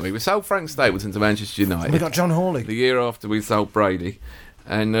 Stapleton, didn't we? We sold Frank Stapleton to Manchester United. We got John Hawley. The year after we sold Brady.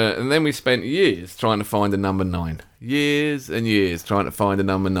 And then we spent years trying to find a number 9. Years and years trying to find a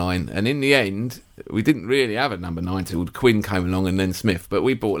number 9. And in the end, we didn't really have a number 9 till Quinn came along and then Smith. But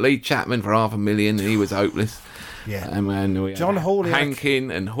we bought Lee Chapman for $500,000 and he was hopeless. Yeah. And we John had Hawley.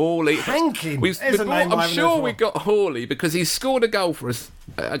 Hankin and Hawley. Hankin? We There's a bought- name I I'm haven't sure heard we before. got Hawley because he scored a goal for us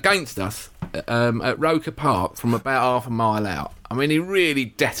against us at Roker Park from about half a mile out. I mean, he really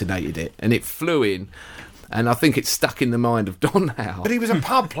detonated it and it flew in. And I think it's stuck in the mind of Don Howe. But he was a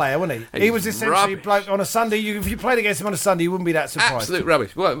pub player, wasn't he? He was essentially rubbish. bloke on a Sunday. If you played against him on a Sunday, you wouldn't be that surprised. Absolute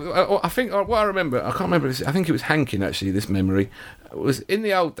rubbish. Well, I think what I remember, I can't remember. I think it was Hankin actually. This memory was in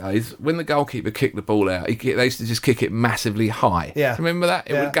the old days when the goalkeeper kicked the ball out. They used to just kick it massively high. Yeah. Remember that?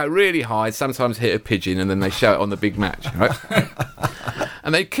 It Yeah. would go really high. Sometimes hit a pigeon, and then they show it on the big match, right?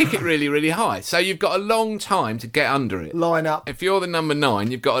 And they kick it really, really high. So you've got a long time to get under it. Line up. If you're the number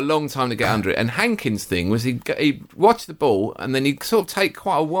 9, you've got a long time to get under it. And Hankin's thing was he'd watch the ball and then he'd sort of take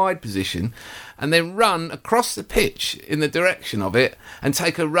quite a wide position and then run across the pitch in the direction of it and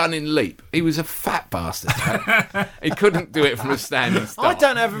take a running leap. He was a fat bastard. Right? He couldn't do it from a standing I start.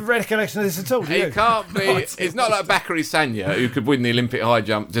 don't have a recollection of this at all, do He you? can't be. It's not like Bakary Sagna who could win the Olympic high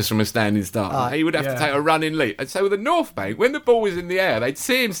jump just from a standing start. He would have to take a running leap. And so with the North Bank, when the ball was in the air, they'd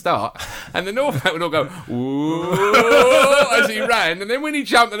see him start, and the North Bank would all go "Whoa," as he ran, and then when he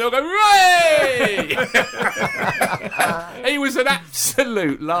jumped, they'd all go "Way!" He was an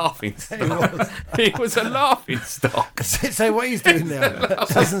absolute laughing stock. He was a laughing stock. Does it say what he's doing now? It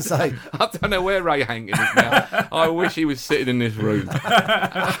doesn't say. I don't know where Ray Hankin is now. I wish he was sitting in this room.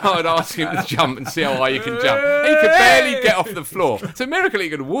 I'd ask him to jump and see how high he can jump. He could barely get off the floor. It's a miracle he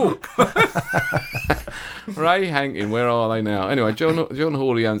could walk. Ray Hankin, where are they now? Anyway, John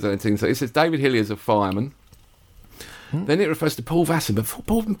Hawley owns their team. So it says David Hillier's a fireman. Then it refers to Paul Vasson, but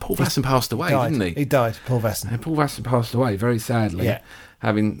Paul Vasson passed away, didn't he? He died, Paul Vasson. And Paul Vasson passed away very sadly. Yeah.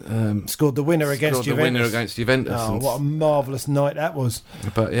 Having Scored the winner against scored the Juventus. winner against Juventus. Oh, And- what a marvellous night that was.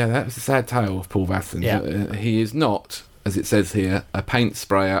 But yeah, that was a sad tale of Paul Vasson. Yeah. He is not, as it says here, a paint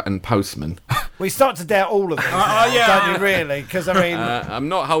sprayer and postman. We start to doubt all of them. Don't you really? Because, I mean... I'm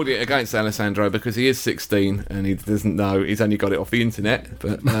not holding it against Alessandro because he is 16 and he doesn't know. He's only got it off the internet.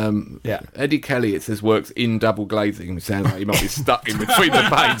 But Yeah. Eddie Kelly, it says, works in double glazing, which sounds like he might be stuck in between the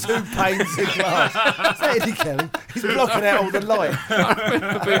panes. Two panes of glass. Is that Eddie Kelly? He's blocking out all the light.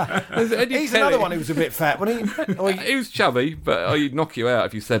 There's Eddie He's Kelly. another one who was a bit fat, wasn't he? Or He was chubby, but he'd knock you out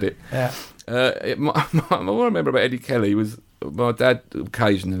if you said it. yeah. What I remember about Eddie Kelly was my dad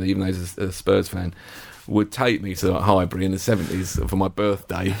occasionally, even though he's a Spurs fan, would take me to Highbury in the 70s for my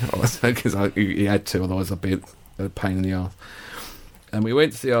birthday because he had to, otherwise I'd be a pain in the arse. And we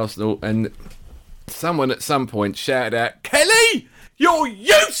went to see Arsenal and someone at some point shouted out, "Kelly, you're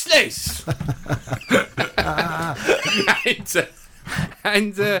useless!"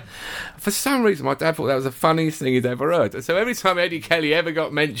 and for some reason my dad thought that was the funniest thing he'd ever heard. So every time Eddie Kelly ever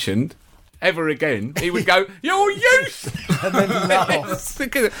got mentioned ever again, he would go, "You're useless!" And then laugh.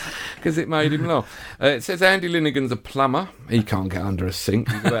 Because it made him laugh. It says Andy Linnigan's a plumber. He can't get under a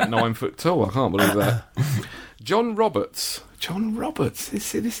sink. He's about 9 foot tall. I can't believe that. John Roberts.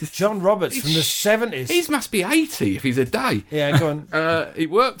 This is John Roberts from the 70s. He must be 80 if he's a day. Yeah, go on. He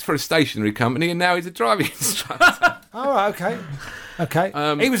worked for a stationery company and now he's a driving instructor. All right, okay.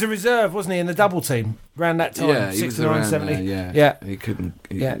 He was a reserve, wasn't he, in the double team around that time? Yeah, he was 69, around 70. there, Yeah. He couldn't.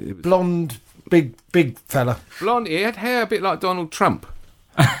 Yeah. It was Blonde, big fella. blonde. He had hair a bit like Donald Trump.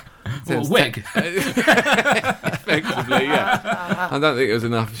 Or a wig. Effectively, yeah. I don't think there was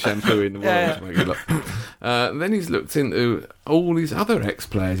enough shampoo in the world Yeah. to make it look. Then he's looked into all these other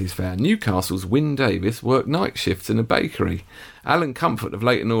ex-players he's found. Newcastle's Wyn Davis worked night shifts in a bakery. Alan Comfort of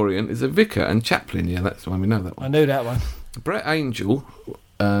Leyton Orient is a vicar and chaplain. Yeah, that's why we know that I one. knew that one. Brett Angel,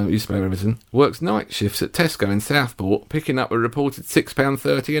 used to play Everton, works night shifts at Tesco in Southport, picking up a reported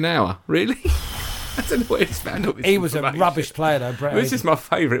 £6.30 an hour. Really? I don't know where he's found all this He was a information. rubbish player, though, Brett. This is my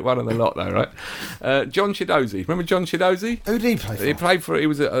favourite one of the lot, though, right? John Chidozie. Remember John Chidozie? Who did he play for? He played for. He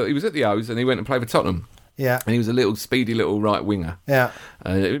was at the O's and he went and played for Tottenham. Yeah. And he was a little speedy little right winger. Yeah.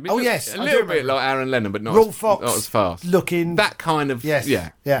 Yes, I a do little bit remember. like Aaron Lennon, but not Raw as, Fox not as fast. looking. That kind of Yes.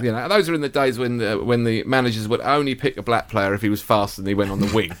 yeah. Yeah. You know, those are in the days when the managers would only pick a black player if he was faster than he went on the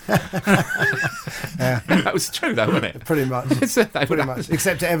wing. That was true, though, wasn't it? Pretty much. Pretty much.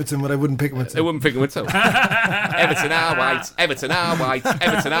 Except at Everton, where they wouldn't pick him at They wouldn't pick him at all. Everton are white, Everton are white,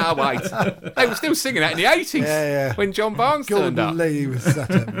 Everton are white. They were still singing that in the 80s when John Barnes turned up. Gordon Lee was such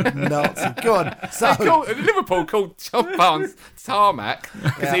a Nazi. Go on. So, Liverpool called John Barnes Tarmac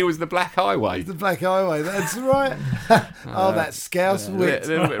because he was the Black Highway. the Black Highway, that's right. That Scouse A wit.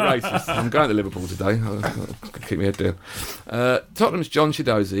 little bit racist. I'm going to Liverpool today. I'll keep my head down. Tottenham's John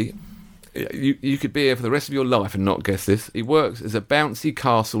Chidozie. You could be here for the rest of your life and not guess this. He works as a bouncy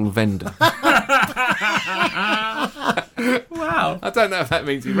castle vendor. Wow. I don't know if that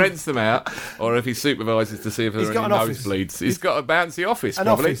means he rents them out or if he supervises to see if there are any nosebleeds. He's got a bouncy office,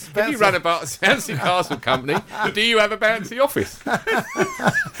 probably. Office, if you run a bouncy castle company, do you have a bouncy office? I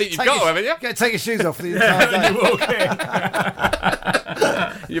think you've got to, haven't you? Got to take your shoes off the entire day.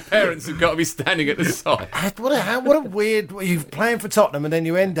 Your parents have got to be standing at the side. What a weird... You're playing for Tottenham and then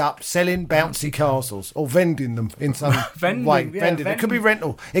you end up selling bouncy castles or vending them in some way. Vending. It could be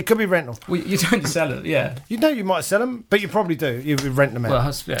rental. Well, you don't sell it, yeah. You know you might sell them, but you probably do. You rent them out. Well,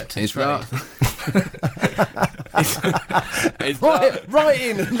 It's right. Write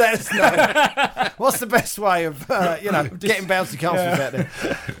in and let us know. What's the best way of getting bouncy castles out there?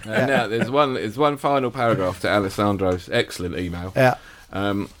 Now there's one final paragraph to Alessandro's excellent email. Yeah.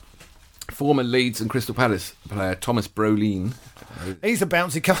 Former Leeds and Crystal Palace player Thomas Brolin. He's a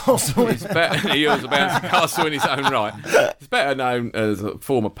bouncy castle. He was a bouncy castle in his own right. He's better known as a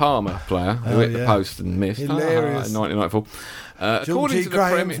former Parma player who hit the post and missed. Hilarious. In 1994. According Georgie to the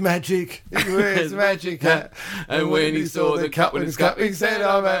Graham's Premier, magic. He wears magic hat. and when he saw the cup in his cup, he said,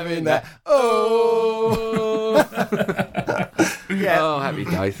 "I'm having that." Oh. Yeah. Oh, happy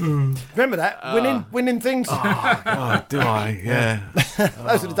days. Remember that? Winning things. Oh, do I? Yeah.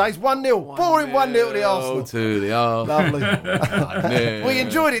 Those are the days. 1-0. Boring 1-0 to the Arsenal. To the Arsenal. Lovely. We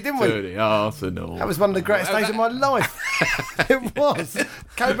enjoyed it, didn't we? To the Arsenal. That was one of the greatest days of my life. It was.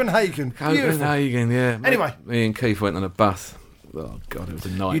 Copenhagen. Beautiful. Copenhagen, yeah. Anyway. Me and Keith went on a bus. Oh, God, it was a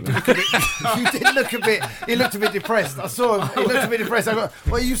nightmare. You did look a bit. He looked a bit depressed. I saw him. He looked a bit depressed. I got.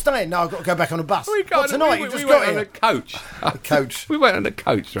 Well, are you staying? No, I've got to go back on a bus. Tonight? You just got on a coach. Coach. We went on a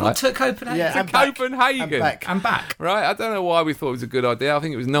coach, right? To Copenhagen. Yeah, To and back. Copenhagen. And back. Right, I don't know why we thought it was a good idea. I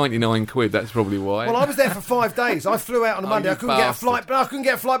think it was 99 quid. That's probably why. Well, I was there for 5 days. I flew out on a Monday. you I couldn't get a bastard. flight, but I couldn't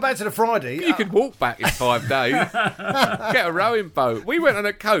get a flight back to the Friday. You could walk back in 5 days. Get a rowing boat. We went on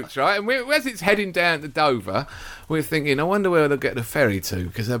a coach, right? And as it's heading down to Dover, we're thinking, I wonder where they'll get the ferry to,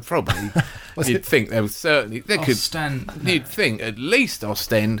 because they're probably. You'd think they would certainly. They could. Ostend. You'd think at least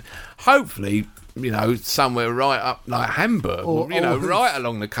Ostend. Hopefully. Somewhere right up like Hamburg, or right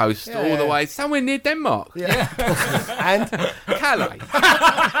along the coast, all the way, somewhere near Denmark. Yeah. And Calais.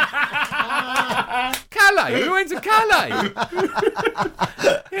 Calais. We went to Calais.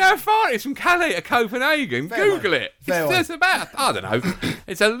 You know how far it is from Calais to Copenhagen? Google it. It's about, I don't know.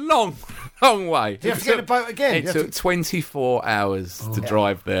 It's a long way. do you have to get the boat again? It took 24 hours to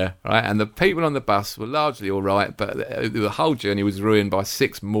drive there, right? And the people on the bus were largely all right, but the whole journey was ruined by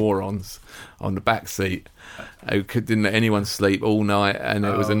 6 morons on the back seat who didn't let anyone sleep all night, and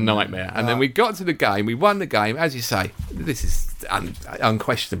it was a nightmare. And then we got to the game, we won the game. As you say, this is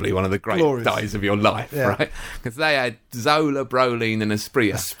unquestionably one of the great days of your life, right? Because they had Zola, Brolin and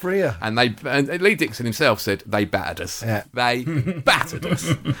Asprilla. And Lee Dixon himself said they battered us. Yeah. They battered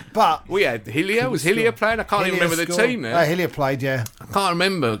us. But we had Hillier. Was Hillier playing? I can't even remember the team there. Hillier played, yeah. I can't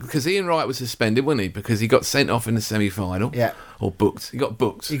remember because Ian Wright was suspended, wasn't he? Because he got sent off in the semi-final. Yeah. Or booked. He got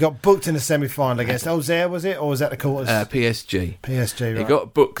booked. He got booked in the semi-final against Auxerre, was it? Or was that the quarters? PSG. PSG, right. He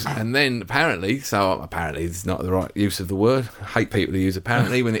got booked, and then apparently it's not the right use of the word. I hate people who use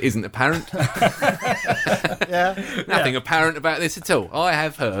apparently when it isn't apparent. Nothing apparent about this at all. I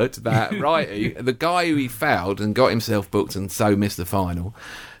have heard that Wrighty, the guy who he fouled and got himself booked and so missed the final,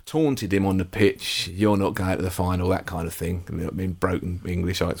 taunted him on the pitch, "You're not going to the final," that kind of thing. I mean, broken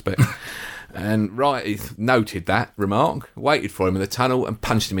English, I expect. And Wright noted that remark, waited for him in the tunnel and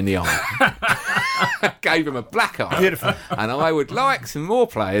punched him in the eye. Gave him a black eye. Beautiful. And I would like some more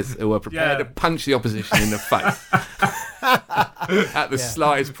players who are prepared to punch the opposition in the face. At the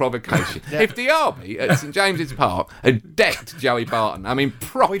slightest provocation. If Diaby at St James's Park had decked Joey Barton, I mean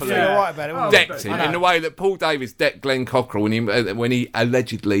properly We'd feel all right about it, wouldn't we? decked him in the way that Paul Davis decked Glenn Cockrell when he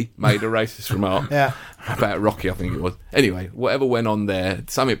allegedly made a racist remark about Rocky, I think it was. Anyway, whatever went on there,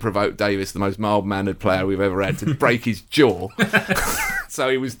 something provoked Davis, the most mild-mannered player we've ever had, to break his jaw. So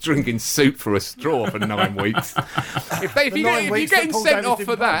he was drinking soup through a straw for 9 weeks. If you're getting sent off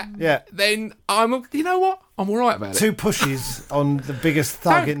for that, then you know what? I'm all right about it. 2 pushes on the biggest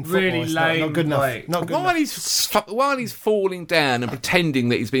thug in football. Really lame. Not good enough. Not good enough. While he's falling down and pretending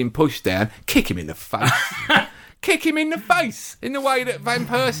that he's being pushed down, kick him in the face. Kick him in the face in the way that Van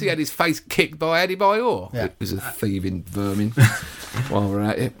Persie had his face kicked by Adebayor. It was a thieving vermin. While we're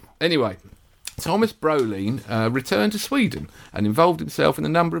at it. Anyway, Thomas Brolin returned to Sweden and involved himself in a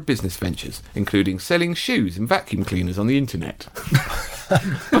number of business ventures, including selling shoes and vacuum cleaners on the internet.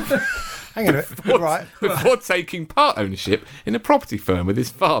 Hang on a minute. Before taking part ownership in a property firm with his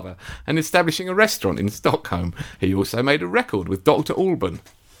father and establishing a restaurant in Stockholm. He also made a record with Dr. Alban.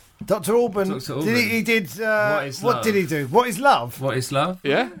 Dr. Alban. He did. What did he do? What is love? What is love?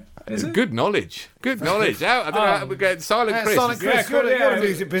 Yeah. Good knowledge. Good knowledge. I don't know how we're getting Silent Chris. Silent Chris. You're the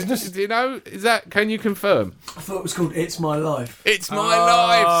music business. Do you know? Can you confirm? I thought it was called It's My Life. It's My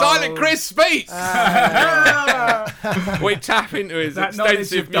Life. Silent Chris speaks. We tap into his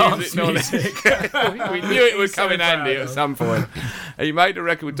extensive music knowledge. We knew it would come in handy at some point. He made a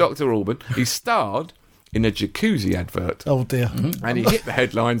record with Dr. Alban. He starred in a jacuzzi advert. Oh dear. Mm-hmm. And he hit the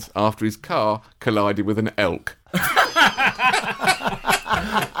headlines after his car collided with an elk.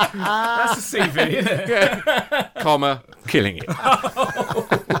 That's a CV, isn't it? Yeah. Killing it.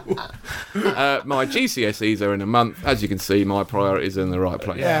 My GCSEs are in a month. As you can see, my priorities are in the right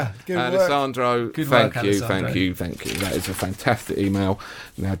place. Yeah, good work. Alessandro, Good thank work, you. Alessandro. That is a fantastic email.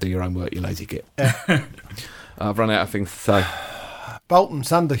 Now do your own work, you lazy git. I've run out of things to say. Bolton,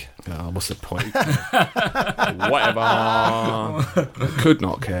 Sunday. Oh, what's the point? Whatever. Could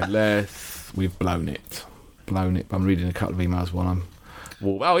not care less. We've blown it. I'm reading a couple of emails while I'm...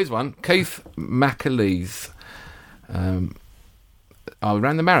 Oh, here's one. Keith McAleese. I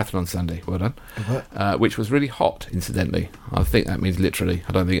ran the marathon on Sunday. Well done. Which was really hot, incidentally. I think that means literally.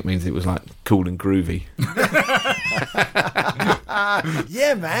 I don't think it means it was like cool and groovy.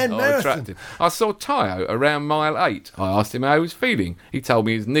 Yeah, man. Marathon. Attractive. I saw Tayo around mile 8. I asked him how he was feeling. He told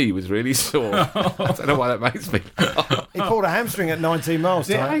me his knee was really sore. I don't know why that makes me. He pulled a hamstring at 19 miles.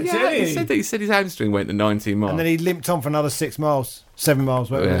 Yeah, he said his hamstring went to 19 miles. And then he limped on for another 6 miles. 7 miles,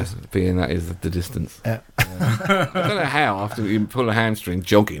 whatever it is. Being that is the distance. Yeah. I don't know how, after you pull a hamstring,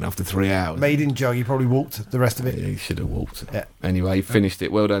 jogging after 3 hours. Made in jog, he probably walked the rest of it. Yeah, he should have walked. Yeah. Anyway, he finished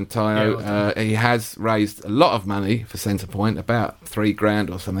it. Well done, Tayo. Yeah, he has raised a lot of money for Centrepoint, about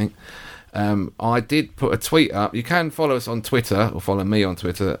 $3,000 or something. I did put a tweet up. You can follow us on Twitter, or follow me on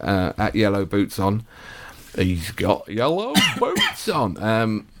Twitter, at Yellow Boots On. He's got yellow boots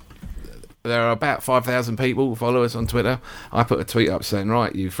on. There are about 5,000 people who follow us on Twitter. I put a tweet up saying,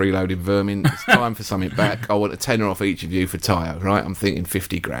 right, you freeloaded vermin, it's time for something back. I want a tenner off each of you for Tayo, right? I'm thinking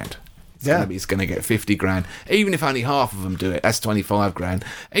 50 grand. It's going to get 50 grand. Even if only half of them do it, that's 25 grand.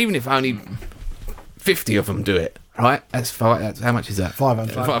 Even if only 50 of them do it, right? That's how much is that?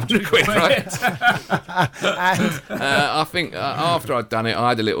 500 quid, right? And I think after I'd done it, I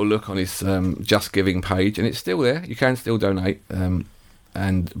had a little look on his Just Giving page, and it's still there. You can still donate.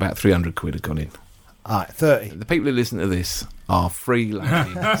 And about 300 quid had gone in. All right, 30. The people who listen to this are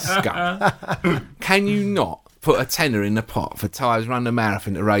freeloading scum. Can you not put a tenner in the pot for Tayo's run the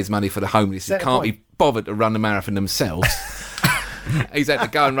marathon to raise money for the homeless who can't be bothered to run the marathon themselves? He's had to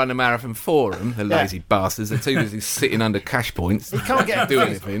go and run a marathon for them, the lazy bastards. They're too busy sitting under cash points. He can't do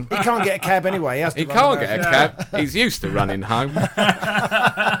anything. He can't get a cab anyway. He can't get a cab. He's used to running home.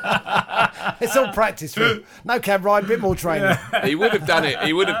 It's all practice. No cab ride, a bit more training. He would have done it.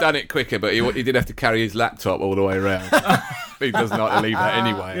 He would have done it quicker, but he did have to carry his laptop all the way around. He doesn't like to leave that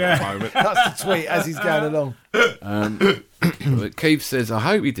anyway at the moment. That's the tweet as he's going along. Keith says, I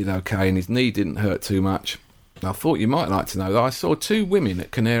hope he did okay and his knee didn't hurt too much. I thought you might like to know that I saw 2 women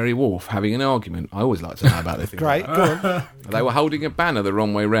at Canary Wharf having an argument. I always like to know about this. Great, go on. They were holding a banner the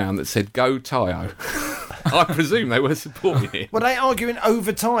wrong way round that said, Go Tayo. I presume they were supporting it. Were they arguing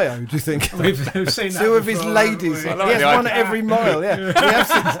over Tayo, do you think? We've seen that. 2 of his ladies. He has one at every mile, yeah. We have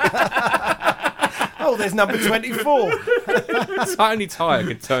seen. Oh, there's number 24. It's only Tayo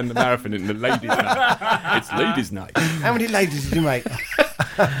could turn the marathon into ladies' night. It's ladies' night. How many ladies did you make?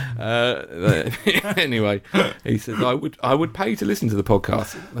 Anyway, he says I would pay to listen to the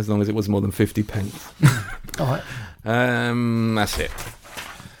podcast as long as it was more than 50 pence. All right. That's it.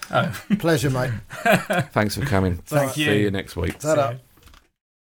 Pleasure, mate. Thanks for coming. Thank you. See you next week. Ta-da.